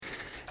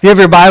If you have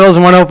your Bibles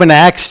and want to open to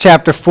Acts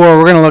chapter 4,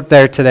 we're going to look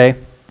there today.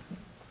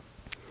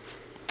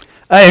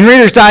 In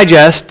Reader's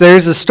Digest,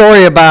 there's a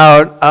story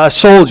about a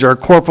soldier,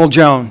 Corporal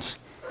Jones.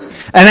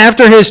 And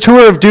after his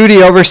tour of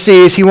duty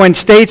overseas, he went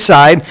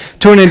stateside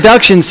to an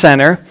induction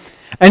center,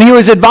 and he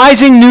was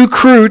advising new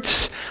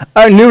recruits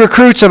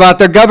about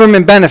their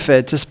government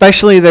benefits,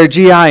 especially their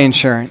GI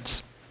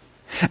insurance.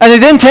 And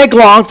it didn't take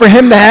long for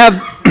him to have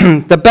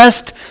the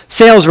best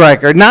sales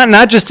record,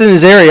 not just in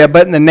his area,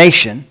 but in the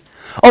nation.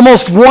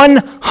 Almost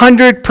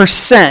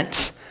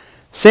 100%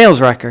 sales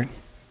record.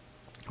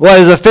 Well,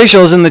 his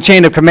officials in the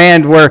chain of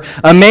command were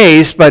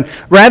amazed, but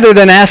rather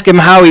than ask him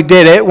how he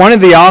did it, one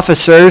of the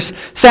officers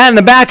sat in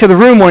the back of the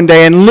room one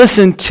day and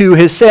listened to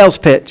his sales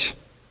pitch.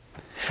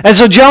 And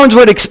so Jones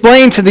would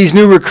explain to these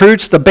new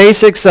recruits the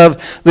basics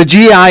of the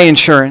GI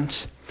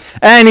insurance.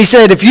 And he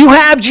said, if you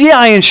have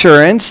GI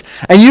insurance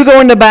and you go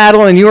into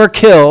battle and you are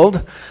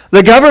killed,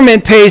 the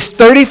government pays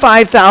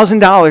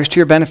 $35,000 to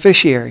your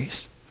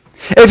beneficiaries.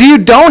 If you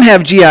don't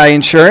have GI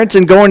insurance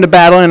and go into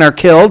battle and are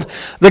killed,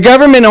 the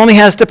government only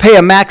has to pay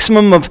a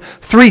maximum of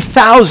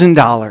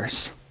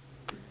 $3,000.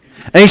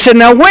 And he said,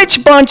 now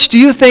which bunch do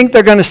you think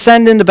they're going to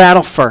send into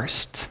battle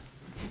first?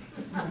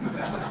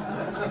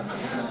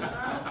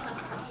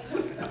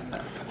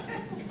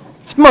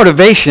 It's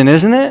motivation,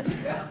 isn't it?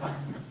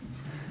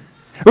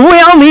 We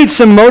all need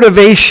some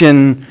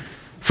motivation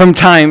from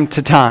time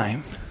to time.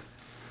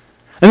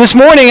 And this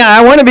morning,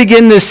 I want to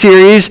begin this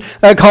series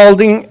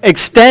called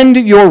Extend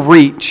Your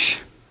Reach.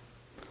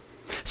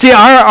 See,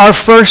 our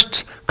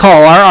first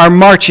call, our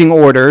marching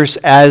orders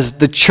as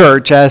the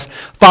church, as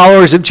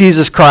followers of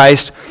Jesus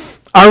Christ,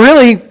 are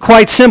really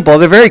quite simple.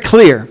 They're very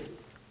clear.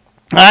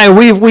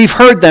 We've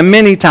heard them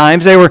many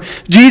times. They were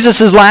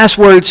Jesus' last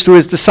words to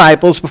his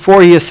disciples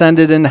before he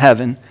ascended into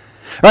heaven.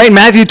 Right, in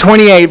Matthew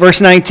 28, verse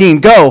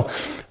 19, go,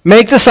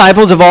 make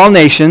disciples of all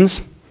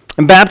nations,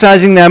 and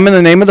baptizing them in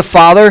the name of the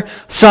Father,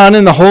 Son,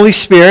 and the Holy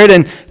Spirit,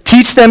 and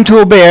teach them to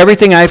obey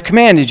everything I have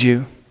commanded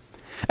you.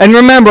 And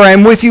remember, I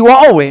am with you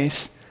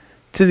always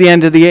to the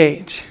end of the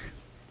age.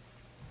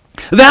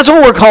 That's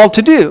what we're called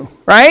to do,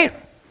 right?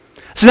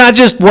 It's not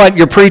just what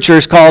your preacher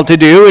is called to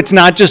do. It's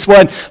not just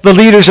what the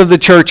leaders of the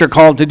church are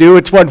called to do.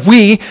 It's what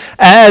we,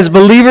 as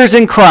believers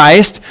in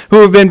Christ, who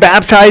have been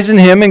baptized in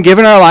him and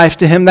given our life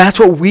to him, that's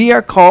what we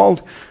are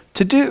called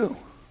to do.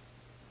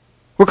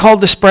 We're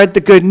called to spread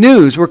the good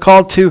news. We're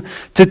called to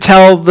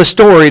tell the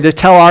story, to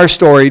tell our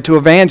story, to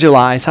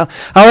evangelize,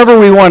 however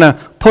we want to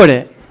put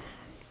it.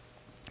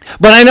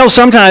 But I know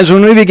sometimes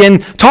when we begin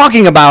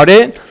talking about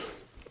it,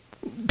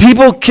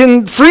 people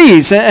can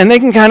freeze and they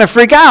can kind of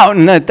freak out,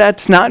 and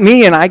that's not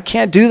me, and I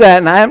can't do that,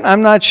 and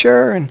I'm not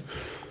sure.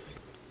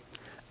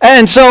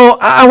 And so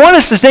I want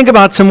us to think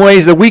about some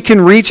ways that we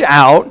can reach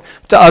out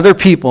to other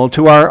people,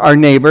 to our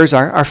neighbors,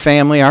 our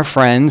family, our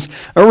friends,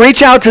 or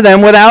reach out to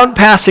them without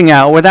passing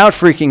out, without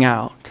freaking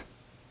out.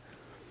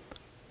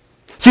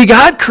 See,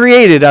 God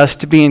created us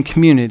to be in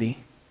community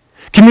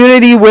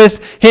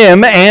with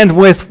him and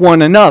with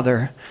one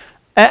another.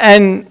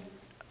 And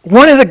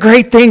one of the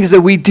great things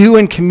that we do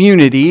in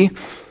community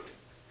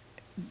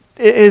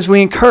is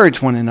we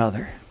encourage one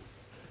another.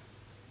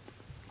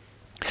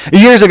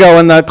 Years ago,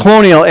 in the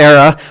colonial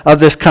era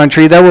of this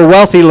country, there were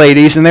wealthy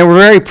ladies, and they were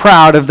very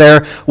proud of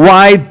their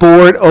wide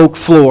board oak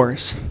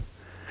floors.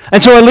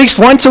 And so at least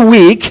once a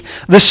week,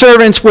 the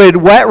servants would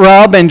wet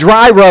rub and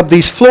dry rub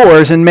these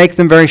floors and make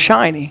them very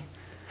shiny.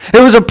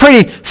 It was a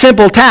pretty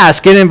simple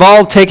task. It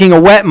involved taking a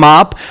wet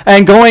mop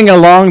and going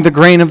along the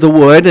grain of the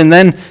wood, and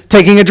then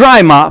taking a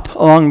dry mop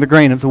along the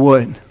grain of the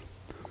wood.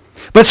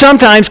 But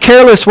sometimes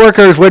careless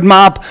workers would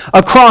mop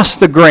across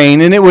the grain,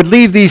 and it would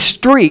leave these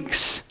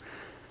streaks.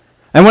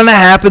 And when that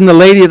happened, the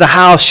lady of the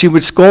house, she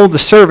would scold the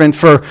servant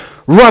for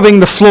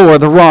rubbing the floor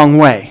the wrong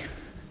way.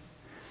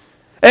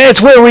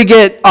 It's where we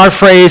get our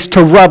phrase,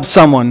 to rub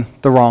someone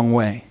the wrong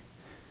way.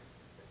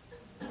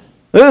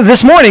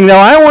 This morning, though,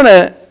 I want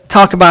to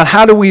talk about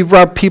how do we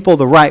rub people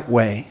the right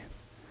way.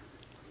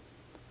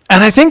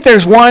 And I think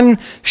there's one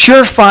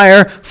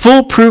surefire,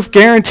 foolproof,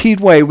 guaranteed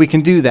way we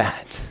can do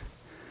that.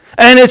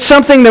 And it's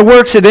something that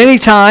works at any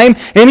time,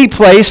 any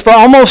place, for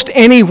almost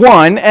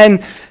anyone,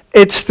 and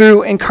it's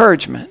through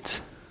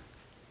encouragement.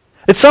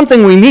 It's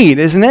something we need,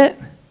 isn't it?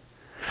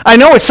 I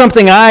know it's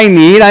something I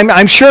need.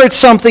 I'm sure it's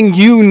something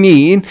you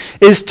need,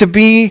 is to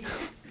be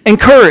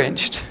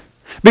encouraged.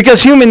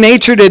 Because human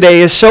nature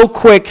today is so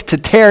quick to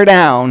tear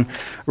down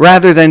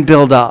rather than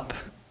build up.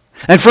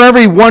 And for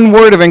every one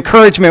word of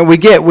encouragement we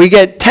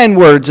get 10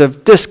 words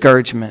of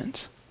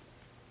discouragement.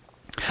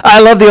 I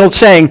love the old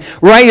saying,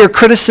 write your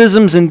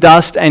criticisms in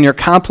dust and your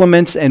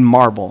compliments in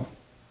marble.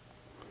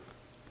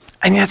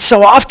 And yet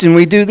so often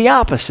we do the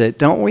opposite,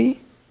 don't we?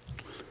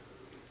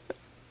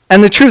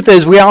 And the truth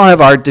is, we all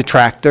have our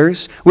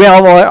detractors. We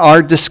all are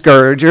our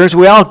discouragers.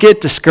 We all get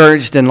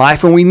discouraged in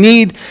life, and we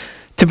need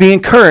to be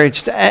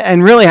encouraged.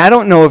 And really, I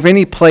don't know of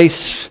any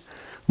place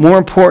more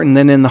important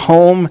than in the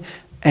home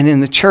and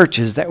in the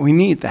churches that we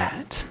need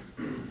that.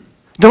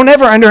 Don't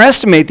ever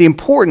underestimate the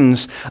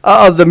importance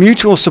of the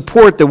mutual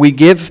support that we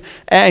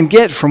give and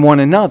get from one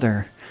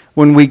another.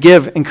 when we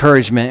give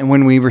encouragement and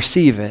when we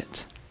receive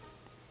it.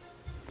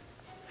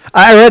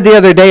 I read the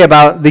other day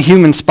about the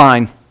human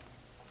spine.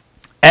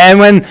 And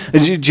when,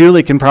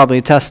 Julie can probably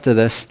attest to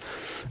this,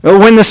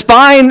 when the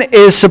spine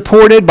is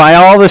supported by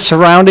all the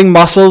surrounding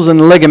muscles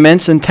and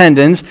ligaments and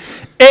tendons,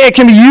 it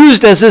can be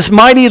used as this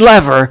mighty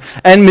lever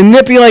and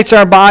manipulates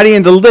our body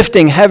into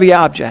lifting heavy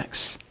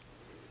objects.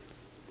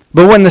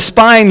 But when the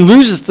spine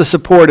loses the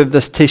support of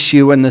this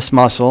tissue and this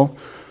muscle,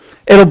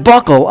 it'll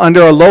buckle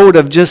under a load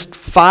of just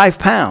 5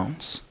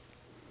 pounds.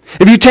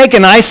 If you take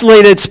an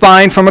isolated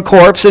spine from a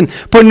corpse and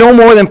put no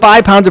more than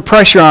 5 pounds of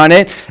pressure on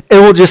it, it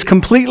will just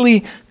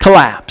completely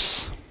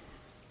collapse.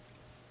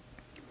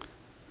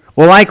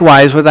 Well,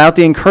 likewise, without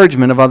the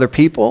encouragement of other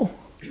people,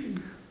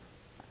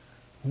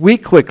 we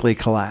quickly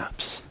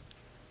collapse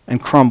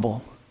and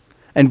crumble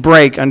and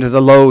break under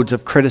the loads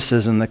of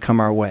criticism that come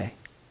our way.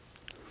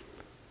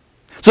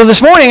 So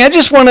this morning, I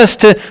just want us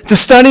to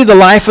study the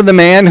life of the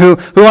man who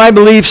I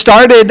believe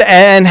started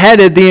and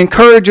headed the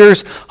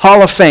Encouragers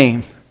Hall of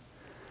Fame.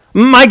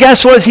 My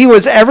guess was he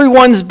was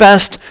everyone's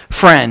best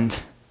friend.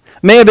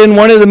 May have been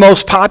one of the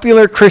most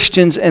popular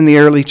Christians in the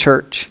early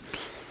church.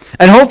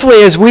 And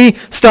hopefully as we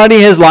study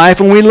his life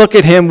and we look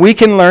at him, we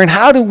can learn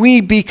how do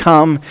we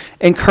become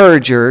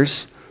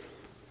encouragers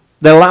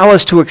that allow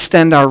us to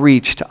extend our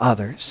reach to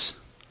others.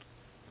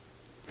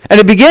 And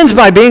it begins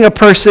by being a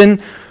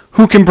person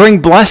who can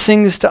bring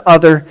blessings to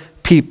other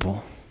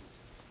people.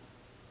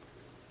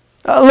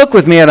 Look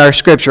with me at our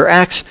scripture,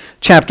 Acts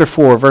chapter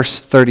 4, verse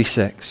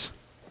 36.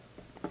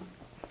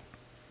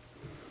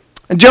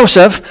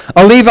 Joseph,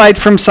 a Levite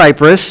from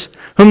Cyprus,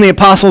 whom the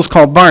apostles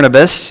called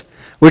Barnabas,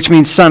 which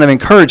means son of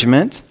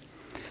encouragement,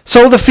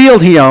 sold the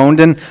field he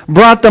owned and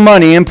brought the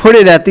money and put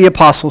it at the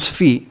apostles'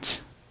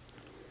 feet.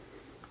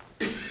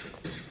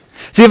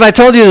 See, if I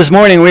told you this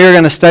morning we were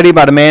going to study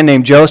about a man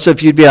named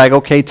Joseph, you'd be like,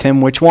 okay,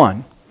 Tim, which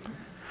one?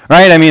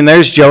 Right? I mean,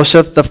 there's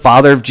Joseph, the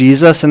father of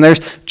Jesus, and there's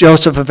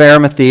Joseph of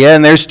Arimathea,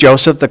 and there's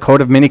Joseph, the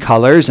coat of many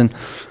colors, and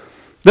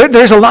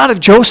there's a lot of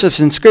Josephs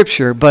in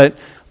Scripture, but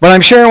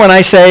I'm sure when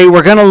I say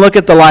we're going to look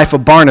at the life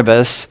of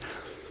Barnabas,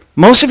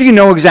 most of you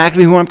know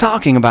exactly who I'm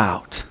talking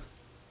about.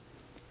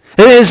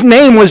 His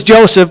name was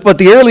Joseph, but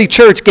the early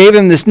church gave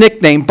him this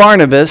nickname,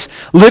 Barnabas,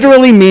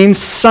 literally means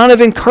son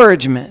of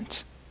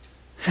encouragement.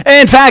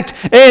 In fact,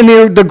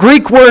 the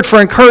Greek word for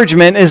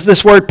encouragement is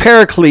this word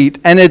paraclete,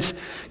 and it's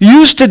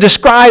used to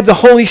describe the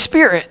Holy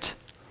Spirit.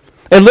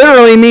 It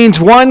literally means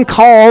one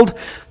called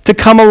to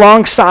come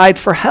alongside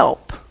for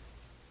help.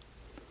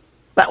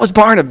 That was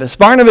Barnabas.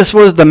 Barnabas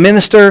was the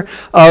minister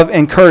of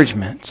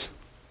encouragement.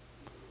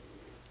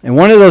 And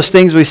one of those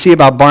things we see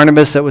about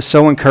Barnabas that was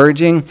so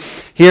encouraging,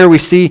 here we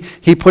see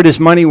he put his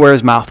money where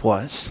his mouth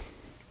was.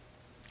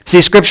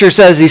 See, Scripture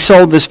says he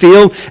sold this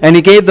field and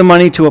he gave the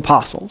money to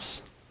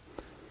apostles.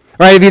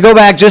 Right, if you go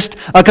back just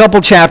a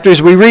couple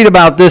chapters, we read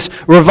about this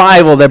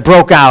revival that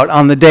broke out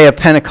on the day of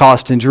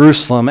Pentecost in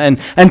Jerusalem. And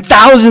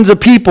thousands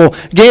of people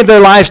gave their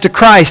lives to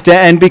Christ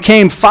and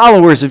became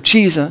followers of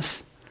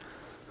Jesus.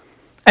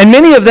 And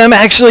many of them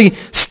actually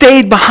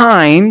stayed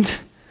behind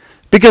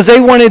because they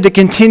wanted to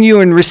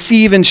continue and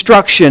receive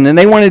instruction, and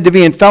they wanted to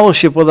be in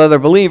fellowship with other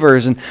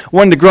believers and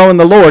wanted to grow in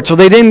the Lord. So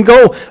they didn't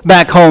go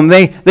back home.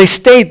 They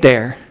stayed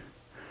there.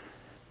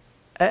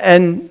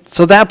 And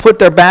so that put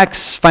their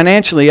backs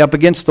financially up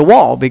against the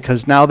wall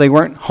because now they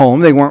weren't home,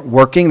 they weren't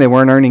working, they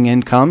weren't earning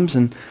incomes.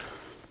 And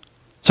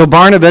so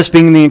Barnabas,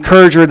 being the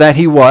encourager that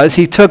he was,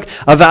 he took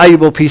a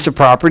valuable piece of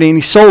property and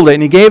he sold it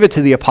and he gave it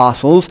to the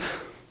apostles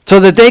so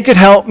that they could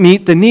help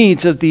meet the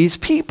needs of these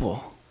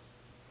people.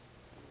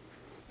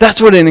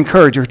 That's what an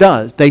encourager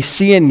does. They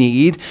see a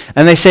need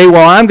and they say,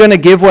 well, I'm going to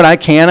give what I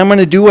can. I'm going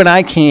to do what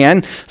I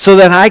can so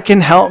that I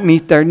can help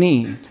meet their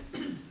need.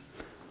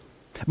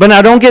 But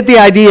now don't get the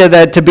idea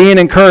that to be an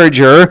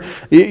encourager,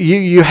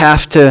 you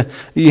have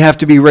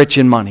to be rich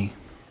in money.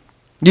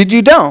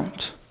 You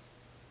don't.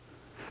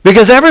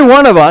 Because every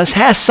one of us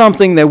has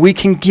something that we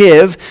can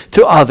give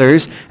to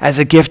others as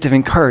a gift of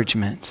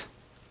encouragement.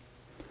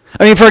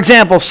 I mean, for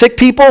example, sick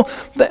people,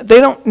 they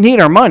don't need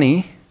our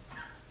money.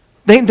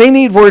 They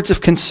need words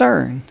of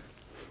concern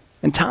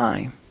and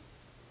time.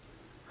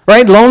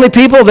 Right? Lonely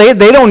people, they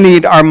don't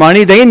need our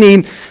money. They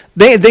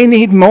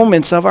need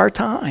moments of our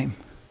time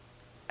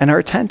and our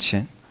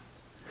attention.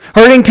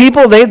 Hurting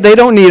people, they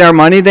don't need our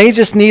money. They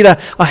just need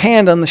a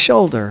hand on the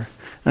shoulder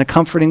and a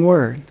comforting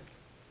word.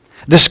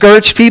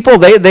 Discouraged people,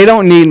 they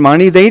don't need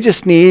money. They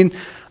just need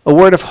a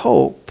word of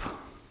hope.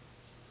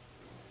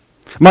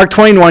 Mark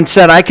Twain once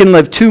said, I can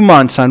live 2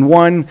 months on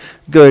one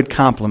good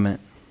compliment.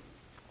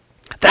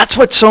 That's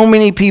what so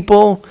many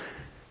people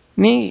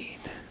need.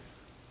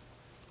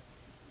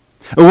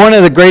 One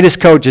of the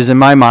greatest coaches in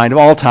my mind of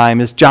all time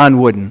is John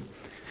Wooden.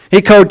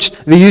 He coached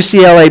the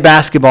UCLA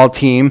basketball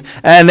team,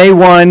 and they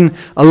won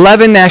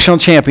 11 national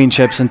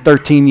championships in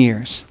 13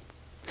 years.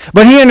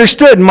 But he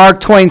understood Mark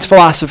Twain's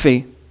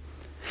philosophy.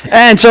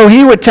 And so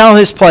he would tell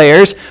his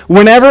players,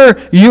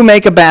 whenever you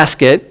make a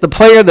basket, the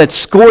player that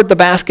scored the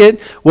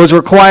basket was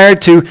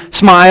required to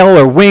smile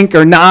or wink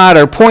or nod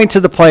or point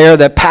to the player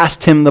that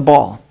passed him the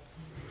ball.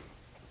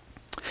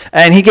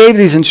 And he gave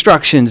these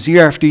instructions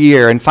year after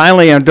year. And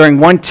finally, during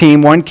one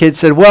team, one kid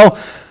said, well,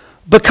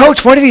 but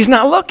coach, what if he's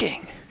not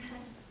looking?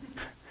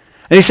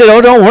 And he said,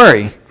 oh, don't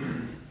worry.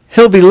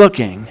 He'll be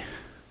looking.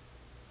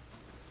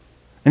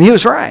 And he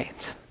was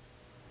right.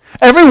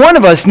 Every one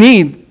of us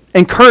need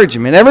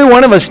encouragement. Every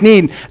one of us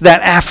need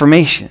that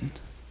affirmation.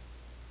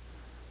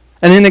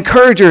 And an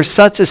encourager is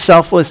such a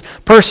selfless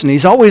person.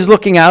 He's always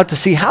looking out to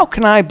see, how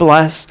can I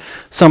bless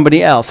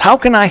somebody else? How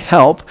can I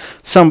help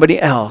somebody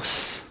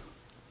else?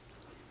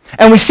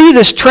 And we see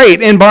this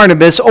trait in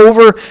Barnabas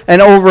over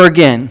and over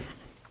again.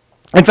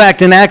 In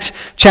fact, in Acts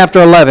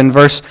chapter 11,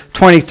 verse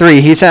 23,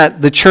 he's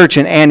at the church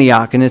in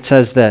Antioch, and it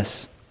says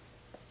this.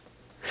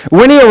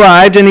 When he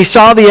arrived and he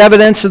saw the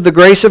evidence of the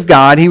grace of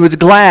God, he was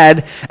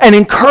glad and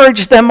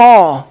encouraged them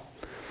all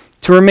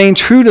to remain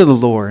true to the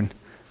Lord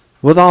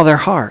with all their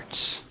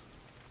hearts.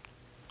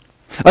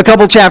 A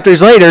couple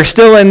chapters later,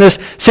 still in this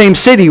same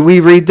city, we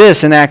read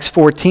this in Acts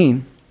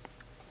 14.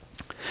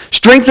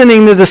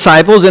 Strengthening the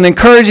disciples and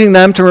encouraging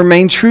them to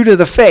remain true to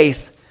the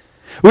faith.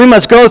 We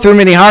must go through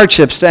many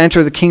hardships to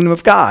enter the kingdom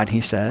of God,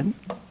 he said.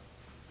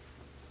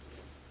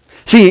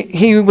 See,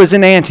 he was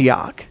in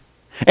Antioch.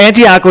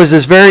 Antioch was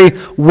this very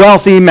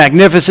wealthy,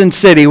 magnificent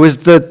city. It was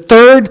the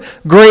third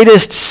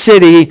greatest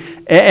city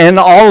in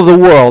all of the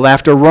world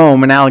after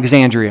Rome and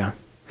Alexandria.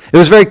 It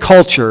was very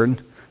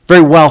cultured,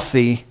 very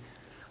wealthy,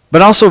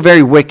 but also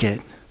very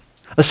wicked.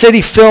 A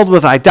city filled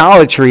with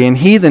idolatry and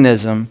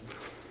heathenism.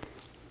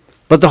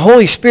 But the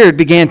Holy Spirit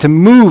began to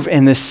move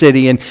in this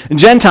city, and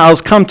Gentiles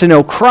come to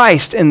know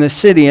Christ in this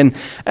city.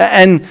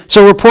 And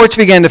so reports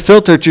began to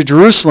filter to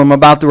Jerusalem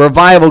about the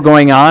revival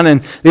going on,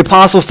 and the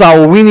apostles thought,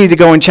 well, we need to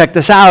go and check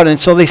this out. And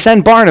so they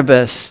sent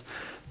Barnabas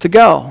to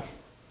go.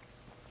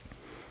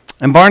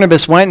 And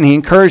Barnabas went and he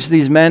encouraged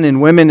these men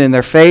and women in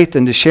their faith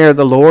and to share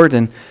the Lord.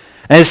 And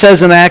it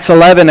says in Acts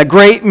 11, a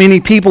great many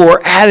people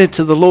were added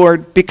to the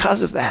Lord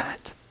because of that.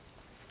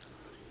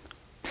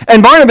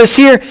 And Barnabas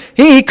here,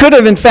 he could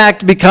have in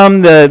fact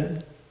become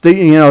the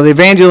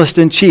evangelist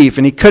in chief,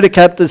 and he could have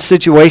kept the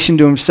situation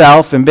to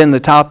himself and been the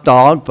top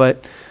dog,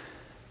 but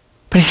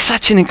he's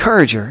such an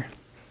encourager.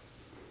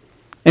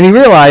 And he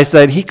realized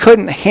that he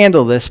couldn't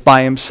handle this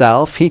by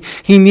himself. He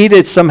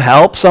needed some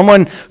help,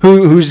 someone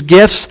whose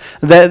gifts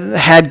that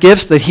had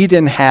gifts that he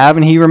didn't have,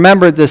 and he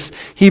remembered this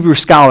Hebrew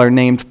scholar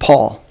named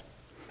Paul.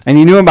 And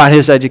he knew about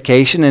his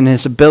education and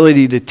his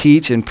ability to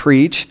teach and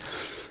preach.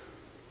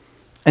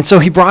 And so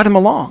he brought him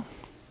along.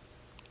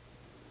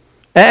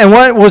 And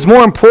what was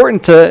more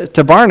important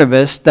to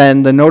Barnabas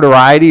than the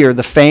notoriety or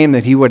the fame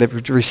that he would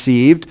have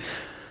received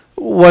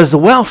was the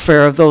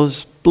welfare of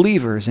those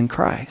believers in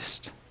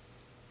Christ.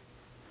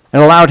 It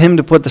allowed him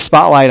to put the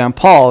spotlight on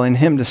Paul and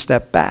him to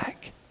step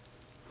back.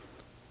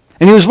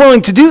 And he was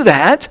willing to do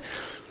that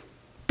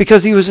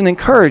because he was an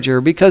encourager,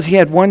 because he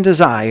had one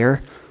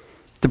desire,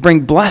 to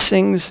bring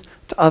blessings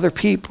to other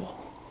people.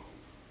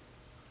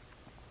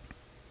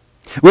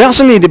 We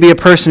also need to be a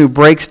person who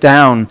breaks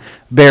down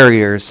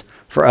barriers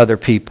for other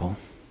people.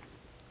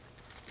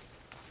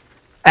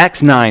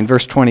 Acts 9,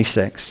 verse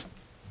 26.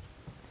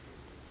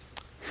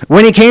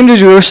 When he came to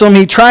Jerusalem,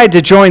 he tried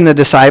to join the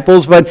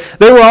disciples, but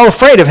they were all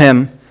afraid of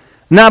him,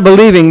 not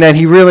believing that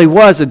he really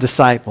was a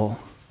disciple.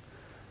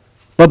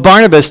 But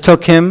Barnabas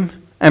took him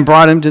and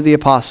brought him to the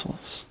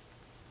apostles.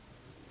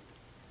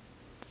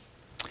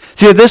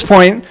 See, at this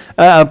point,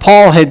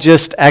 Paul had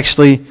just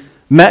actually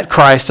met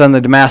Christ on the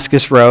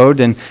Damascus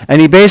Road, and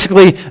he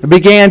basically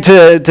began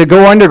to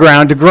go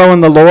underground, to grow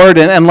in the Lord,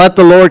 and let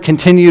the Lord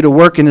continue to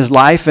work in his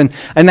life. And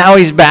now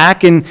he's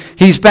back, and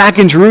he's back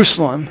in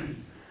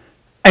Jerusalem.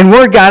 And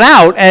word got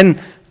out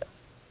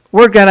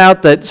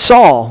that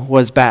Saul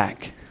was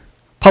back,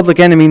 public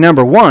enemy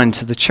number one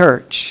to the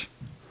church.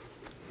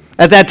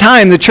 At that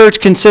time, the church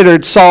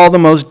considered Saul the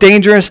most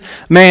dangerous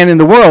man in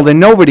the world, and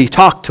nobody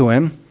talked to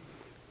him.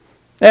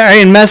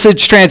 In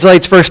Message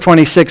translates verse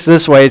 26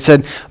 this way. It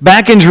said,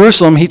 back in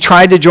Jerusalem, he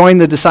tried to join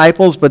the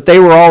disciples, but they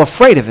were all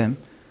afraid of him.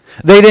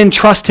 They didn't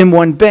trust him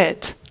one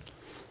bit.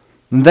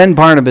 And then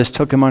Barnabas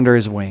took him under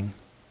his wing.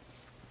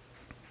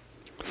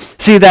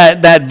 See,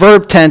 that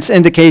verb tense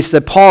indicates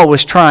that Paul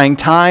was trying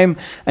time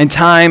and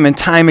time and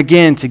time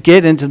again to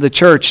get into the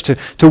church,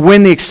 to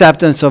win the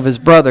acceptance of his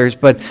brothers.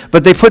 But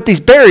they put these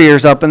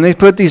barriers up and they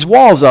put these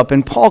walls up,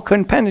 and Paul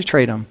couldn't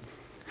penetrate them.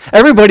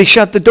 Everybody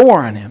shut the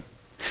door on him.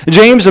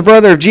 James, the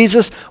brother of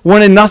Jesus,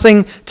 wanted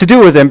nothing to do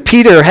with him.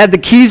 Peter had the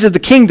keys of the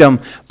kingdom,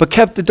 but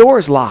kept the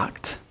doors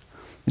locked.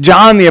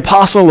 John, the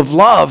apostle of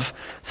love,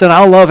 said,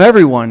 I'll love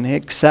everyone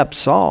except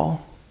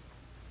Saul.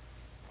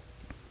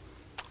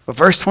 But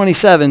verse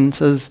 27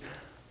 says,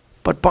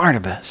 but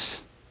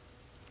Barnabas.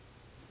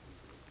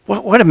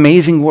 What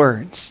amazing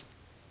words.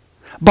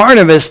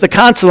 Barnabas, the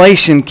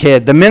consolation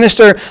kid, the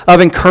minister of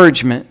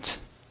encouragement.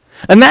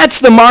 And that's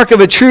the mark of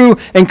a true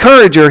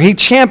encourager. He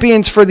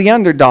champions for the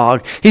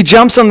underdog. He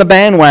jumps on the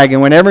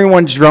bandwagon when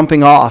everyone's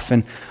jumping off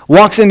and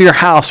walks into your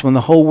house when the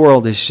whole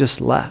world is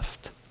just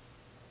left.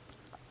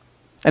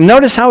 And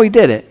notice how he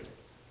did it.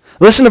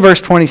 Listen to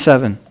verse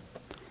 27.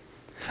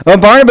 Well,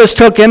 Barnabas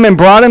took him and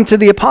brought him to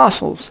the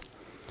apostles.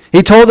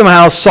 He told them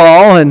how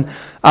Saul and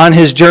on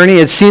his journey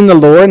had seen the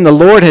Lord, and the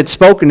Lord had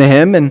spoken to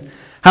him, and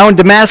how in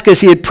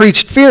Damascus he had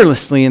preached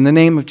fearlessly in the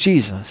name of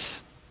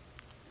Jesus.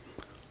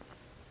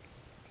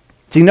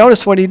 See,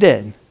 notice what he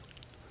did.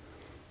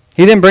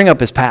 He didn't bring up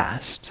his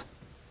past.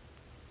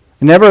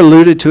 He never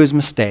alluded to his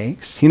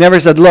mistakes. He never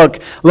said, look,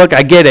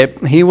 I get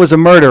it. He was a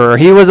murderer.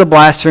 He was a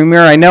blasphemer.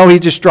 I know he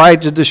just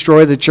tried to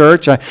destroy the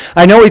church.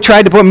 I know he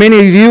tried to put many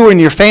of you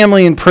and your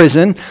family in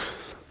prison.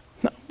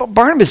 But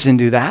Barnabas didn't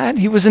do that.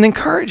 He was an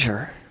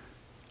encourager.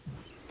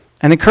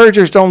 And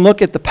encouragers don't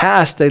look at the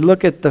past. They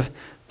look at the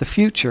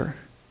future.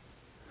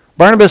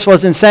 Barnabas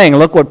wasn't saying,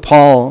 look what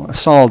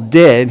Saul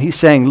did. He's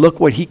saying,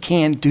 look what he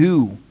can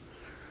do.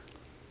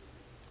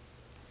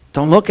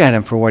 Don't look at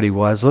him for what he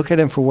was. Look at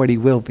him for what he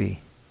will be.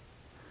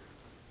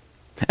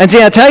 And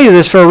see, I tell you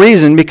this for a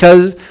reason,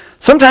 because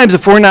sometimes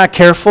if we're not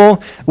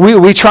careful,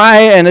 we try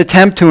and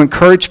attempt to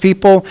encourage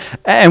people,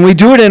 and we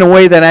do it in a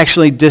way that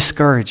actually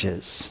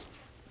discourages.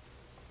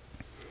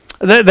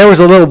 There was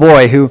a little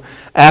boy who,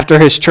 after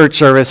his church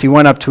service, he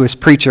went up to his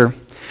preacher,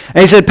 and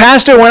he said,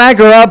 Pastor, when I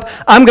grow up,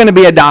 I'm going to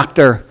be a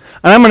doctor,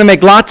 and I'm going to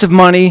make lots of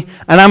money,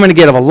 and I'm going to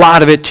give a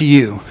lot of it to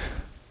you.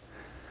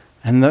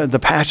 And the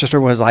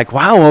pastor was like,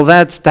 wow, well,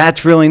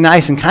 that's really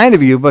nice and kind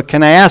of you, but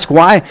can I ask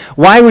why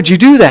would you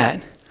do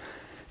that?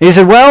 He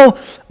said, well,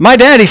 my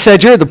daddy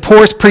said you're the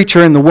poorest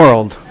preacher in the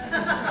world.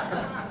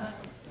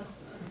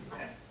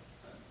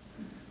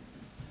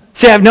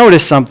 See, I've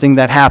noticed something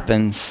that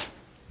happens.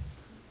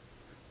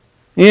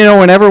 You know,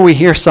 whenever we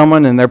hear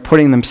someone and they're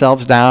putting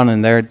themselves down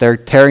and they're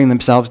tearing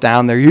themselves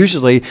down, they're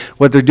usually,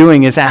 what they're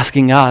doing is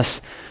asking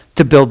us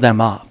to build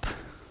them up.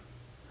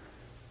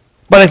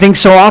 But I think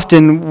so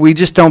often we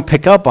just don't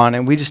pick up on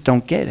it. We just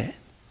don't get it.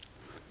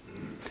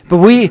 But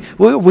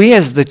we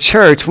as the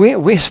church,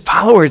 we as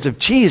followers of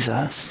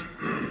Jesus,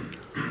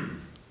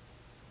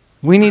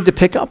 we need to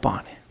pick up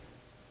on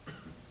it.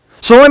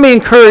 So let me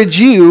encourage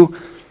you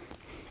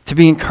to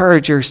be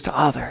encouragers to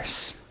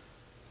others.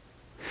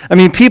 I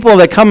mean, people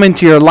that come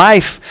into your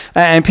life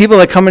and people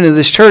that come into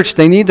this church,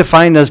 they need to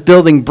find us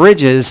building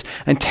bridges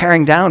and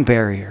tearing down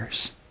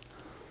barriers.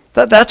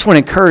 That's what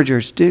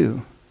encouragers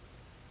do.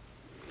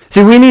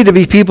 See, we need to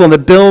be people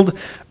that build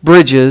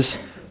bridges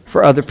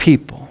for other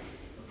people.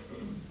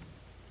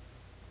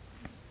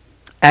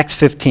 Acts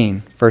 15,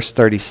 verse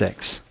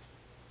 36.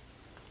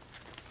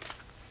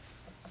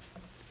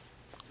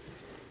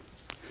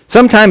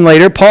 Sometime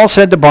later, Paul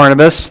said to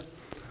Barnabas,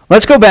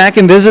 let's go back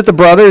and visit the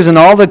brothers in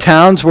all the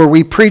towns where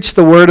we preach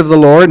the word of the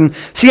Lord and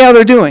see how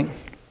they're doing.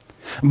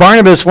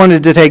 Barnabas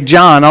wanted to take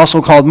John,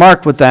 also called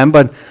Mark, with them,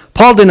 but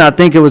Paul did not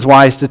think it was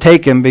wise to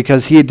take him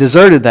because he had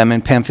deserted them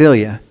in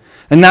Pamphylia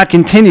and not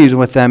continued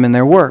with them in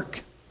their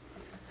work.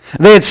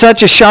 They had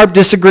such a sharp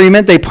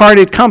disagreement, they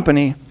parted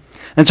company.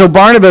 And so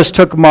Barnabas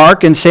took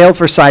Mark and sailed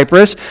for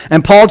Cyprus,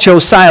 and Paul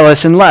chose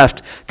Silas and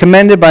left,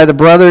 commended by the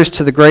brothers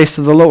to the grace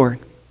of the Lord.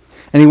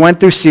 And he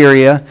went through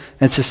Syria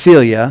and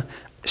Cilicia,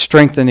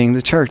 strengthening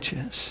the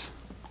churches.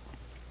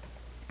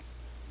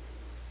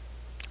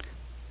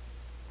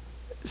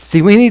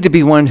 See, we need to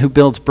be one who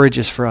builds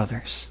bridges for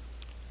others.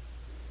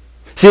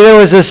 See, there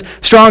was this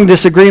strong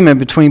disagreement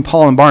between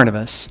Paul and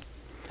Barnabas.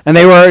 And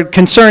they were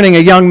concerning a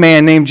young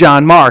man named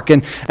John Mark.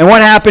 And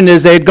what happened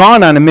is they had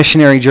gone on a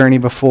missionary journey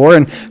before,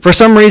 and for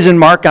some reason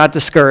Mark got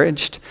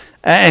discouraged,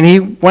 and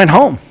he went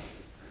home.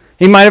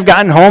 He might have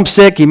gotten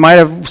homesick. He might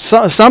have,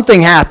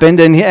 something happened,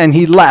 and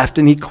he left,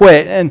 and he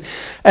quit. And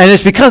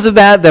it's because of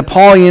that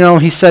Paul,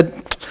 he said,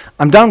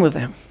 I'm done with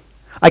him.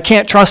 I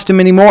can't trust him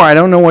anymore. I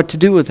don't know what to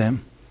do with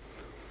him.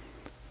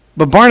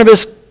 But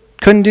Barnabas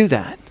couldn't do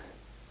that.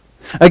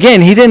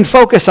 Again, he didn't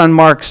focus on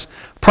Mark's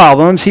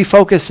problems, he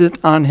focused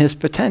on his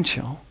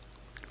potential.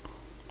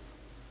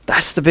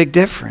 That's the big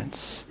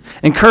difference.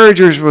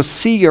 Encouragers will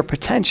see your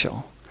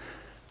potential,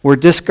 where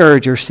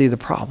discouragers see the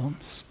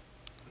problems.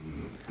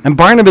 And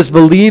Barnabas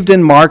believed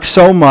in Mark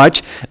so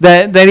much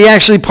that he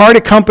actually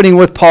parted company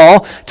with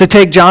Paul to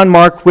take John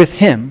Mark with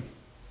him.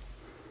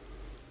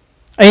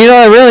 And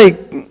I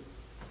really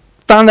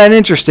found that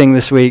interesting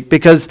this week,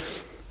 because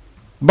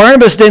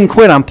Barnabas didn't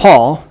quit on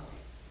Paul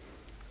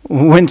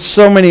when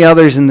so many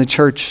others in the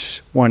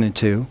church wanted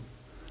to.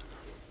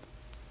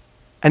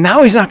 And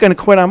now he's not going to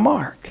quit on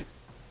Mark.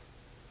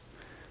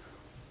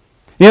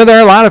 There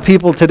are a lot of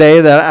people today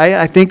that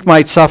I think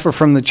might suffer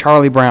from the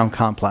Charlie Brown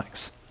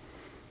complex.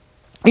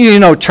 You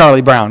know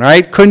Charlie Brown,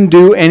 right? Couldn't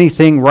do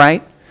anything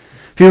right.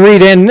 If you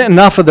read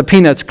enough of the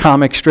Peanuts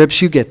comic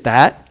strips, you get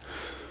that.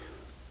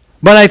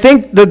 But I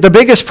think the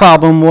biggest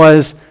problem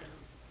was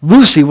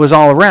Lucy was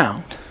all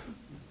around.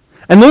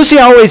 And Lucy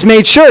always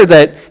made sure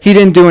that he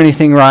didn't do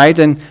anything right,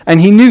 and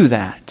he knew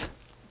that.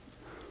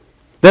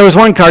 There was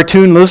one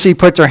cartoon, Lucy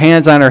put her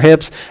hands on her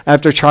hips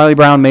after Charlie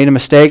Brown made a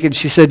mistake, and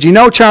she said,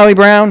 Charlie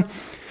Brown,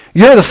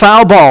 you're the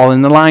foul ball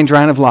in the line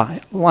drive of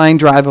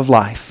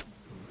life.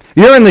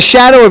 You're in the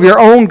shadow of your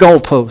own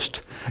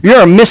goalpost.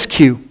 You're a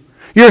miscue.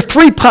 You're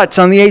 3 putts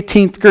on the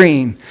 18th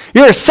green.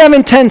 You're a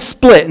 7-10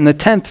 split in the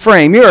 10th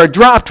frame. You're a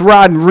dropped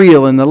rod and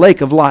reel in the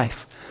lake of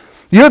life.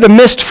 You're the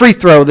missed free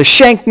throw, the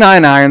shanked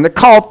 9-iron, the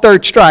called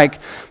third strike.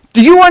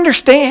 Do you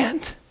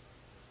understand?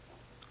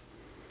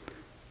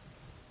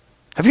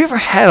 Have you ever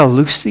had a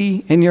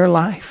Lucy in your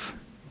life?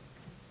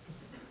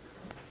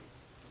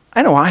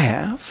 I know I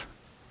have.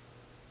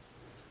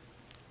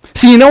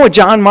 See, you know what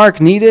John Mark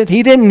needed?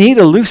 He didn't need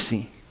a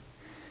Lucy.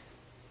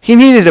 He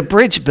needed a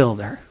bridge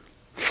builder.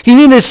 He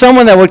needed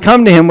someone that would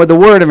come to him with a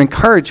word of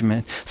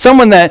encouragement,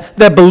 someone that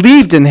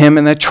believed in him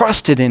and that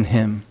trusted in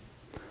him.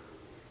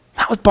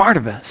 That was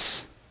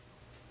Barnabas.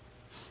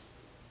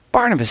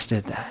 Barnabas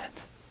did that.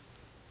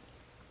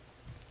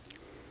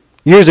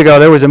 Years ago,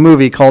 there was a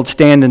movie called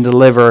Stand and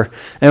Deliver,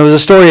 and it was a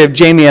story of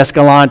Jamie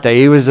Escalante.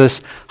 He was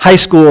this high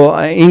school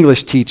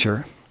English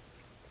teacher.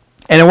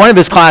 And in one of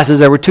his classes,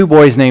 there were two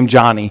boys named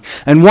Johnny.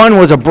 And one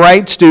was a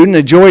bright student,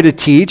 a joy to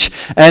teach,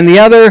 and the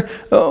other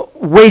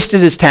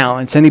wasted his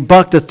talents, and he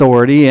bucked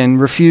authority and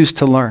refused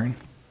to learn.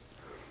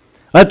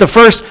 At the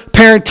first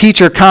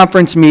parent-teacher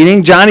conference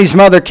meeting, Johnny's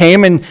mother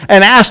came and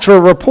asked for a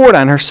report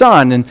on her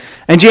son.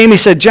 And Jamie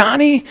said,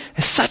 "Johnny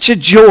is such a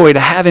joy to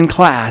have in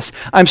class.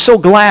 I'm so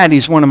glad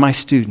he's one of my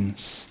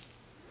students."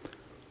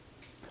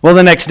 Well,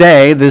 the next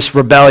day, this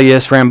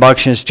rebellious,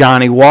 rambunctious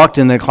Johnny walked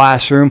in the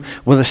classroom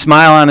with a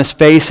smile on his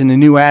face and a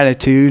new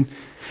attitude.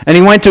 And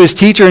he went to his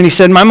teacher and he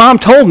said, "My mom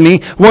told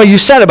me what you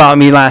said about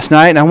me last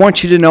night, and I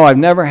want you to know I've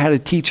never had a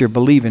teacher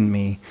believe in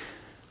me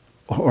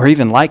or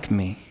even like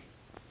me."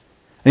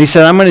 And he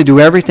said, "I'm going to do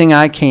everything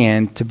I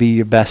can to be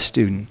your best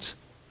student."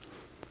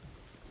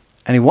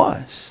 And he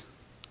was.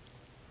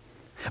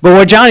 But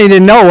what Johnny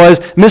didn't know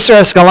was Mr.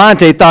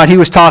 Escalante thought he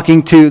was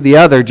talking to the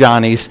other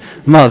Johnny's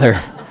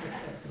mother.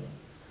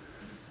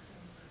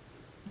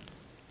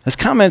 His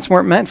comments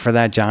weren't meant for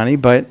that Johnny,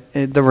 but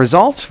the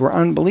results were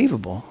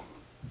unbelievable.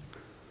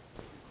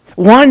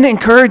 One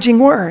encouraging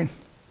word,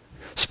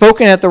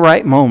 spoken at the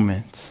right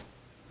moment,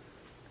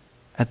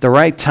 at the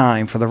right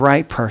time, for the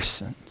right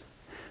person.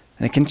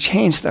 And it can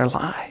change their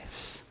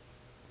lives.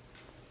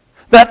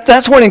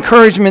 That's what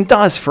encouragement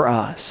does for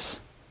us.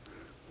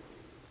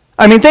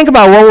 I mean, think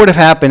about what would have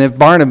happened if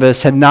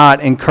Barnabas had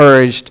not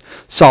encouraged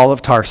Saul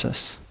of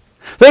Tarsus.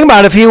 Think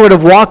about if he would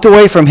have walked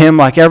away from him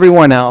like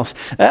everyone else.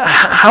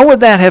 How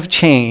would that have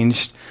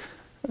changed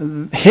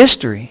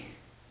history?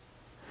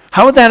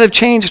 How would that have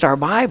changed our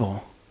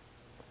Bible?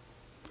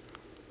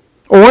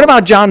 Or what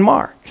about John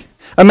Mark?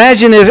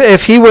 Imagine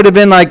if he would have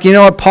been like, "You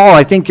know what, Paul,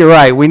 I think you're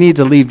right. We need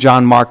to leave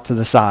John Mark to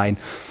the side."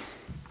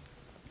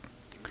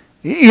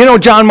 You know,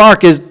 John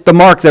Mark is the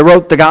Mark that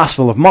wrote the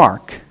Gospel of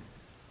Mark.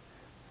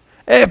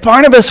 If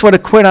Barnabas would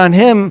have quit on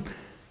him,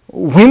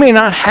 we may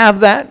not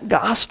have that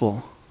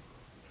gospel.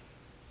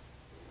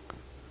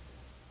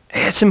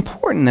 It's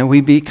important that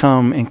we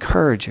become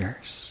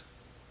encouragers.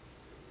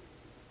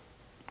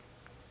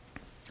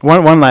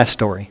 One last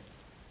story.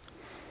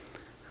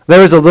 There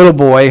was a little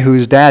boy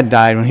whose dad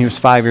died when he was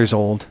 5 years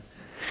old.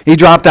 He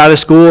dropped out of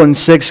school in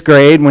 6th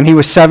grade. When he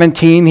was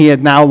 17, he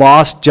had now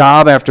lost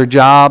job after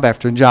job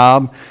after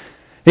job.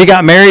 He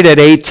got married at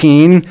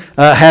 18,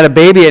 had a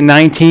baby at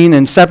 19,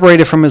 and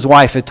separated from his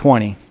wife at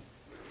 20.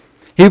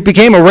 He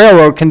became a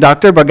railroad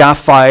conductor but got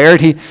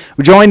fired. He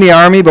joined the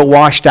army but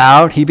washed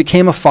out. He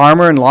became a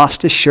farmer and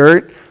lost his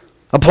shirt.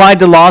 Applied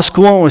to law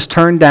school and was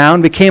turned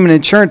down. Became an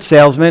insurance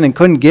salesman and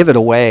couldn't give it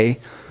away.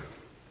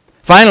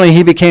 Finally,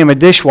 he became a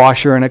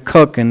dishwasher and a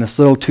cook in this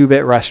little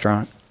 2-bit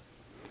restaurant.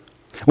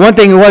 One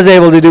thing he was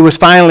able to do was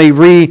finally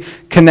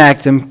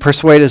reconnect and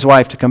persuade his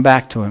wife to come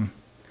back to him.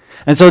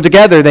 And so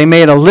together they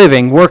made a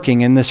living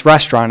working in this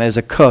restaurant as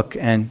a cook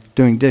and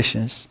doing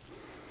dishes.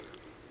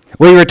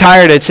 Well, he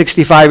retired at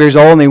 65 years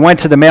old, and he went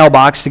to the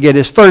mailbox to get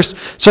his first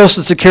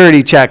Social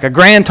Security check, a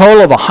grand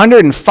total of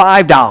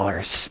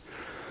 $105.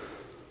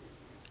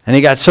 And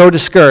he got so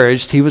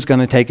discouraged, he was going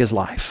to take his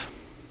life.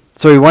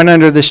 So he went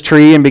under this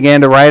tree and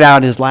began to write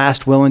out his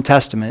last will and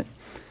testament.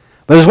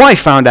 But his wife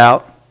found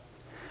out,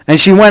 and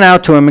she went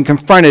out to him and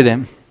confronted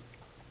him.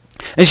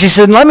 And she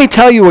said, "Let me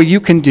tell you what you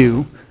can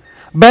do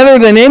better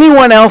than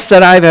anyone else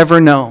that I've ever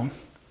known."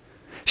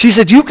 She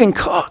said, "You can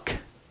cook."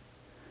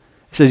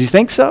 He said, "You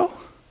think so?"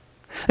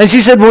 And she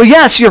said, "Well,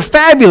 yes, you're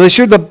fabulous.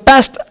 You're the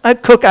best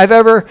cook I've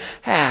ever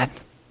had."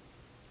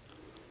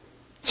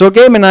 So it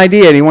gave him an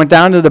idea. And he went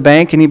down to the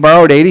bank and he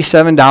borrowed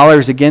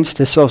 $87 against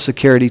his Social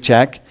Security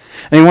check.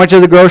 And he went to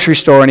the grocery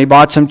store and he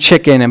bought some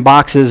chicken in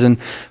boxes and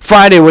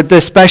fried it with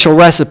this special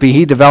recipe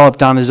he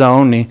developed on his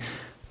own. And he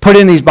put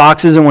in these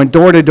boxes and went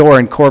door to door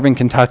in Corbin,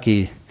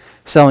 Kentucky,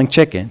 selling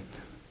chicken.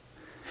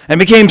 And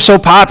became so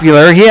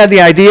popular, he had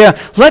the idea,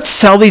 let's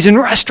sell these in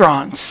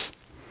restaurants.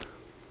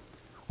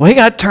 Well, he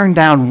got turned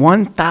down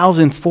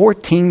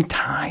 1,014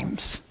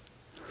 times.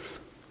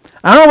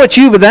 I don't know about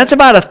you, but that's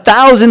about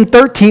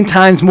 1,013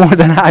 times more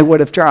than I would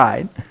have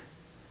tried.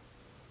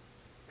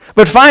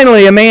 But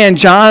finally, a man,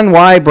 John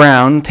Y.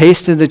 Brown,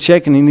 tasted the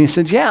chicken and he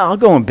said, "Yeah, I'll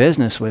go in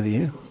business with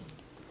you."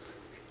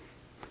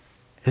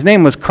 His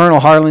name was Colonel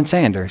Harlan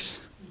Sanders,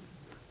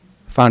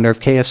 founder of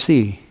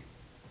KFC.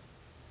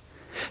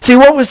 See,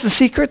 what was the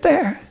secret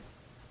there?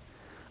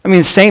 I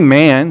mean, same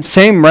man,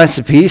 same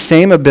recipe,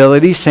 same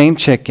ability, same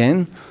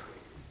chicken.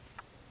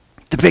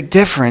 The big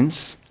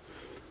difference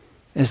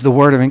is the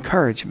word of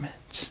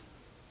encouragement.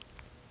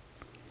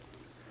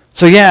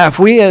 So yeah, if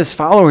we as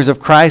followers of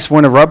Christ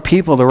want to rub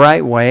people the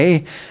right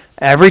way,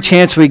 every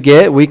chance we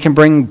get, we can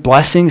bring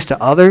blessings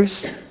to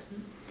others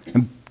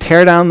and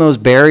tear down those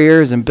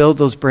barriers and build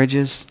those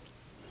bridges.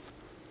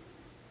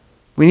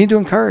 We need to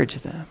encourage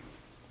them.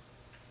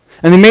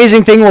 And the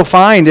amazing thing we'll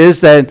find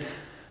is that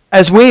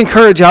as we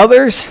encourage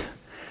others,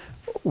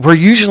 we're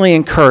usually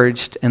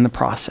encouraged in the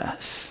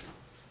process.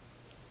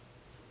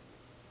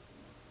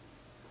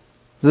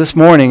 This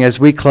morning, as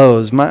we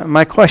close,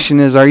 my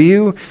question is, are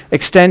you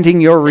extending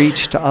your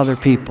reach to other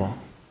people?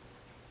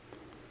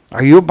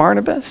 Are you a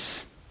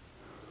Barnabas?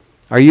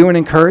 Are you an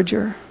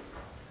encourager?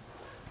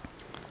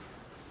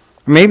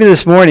 Or maybe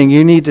this morning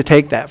you need to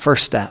take that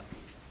first step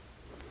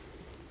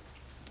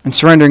in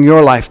surrendering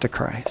your life to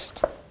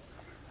Christ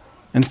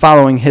and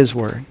following His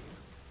word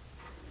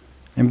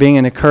and being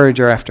an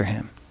encourager after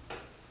Him.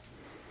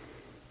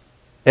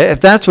 If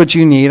that's what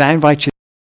you need, I invite you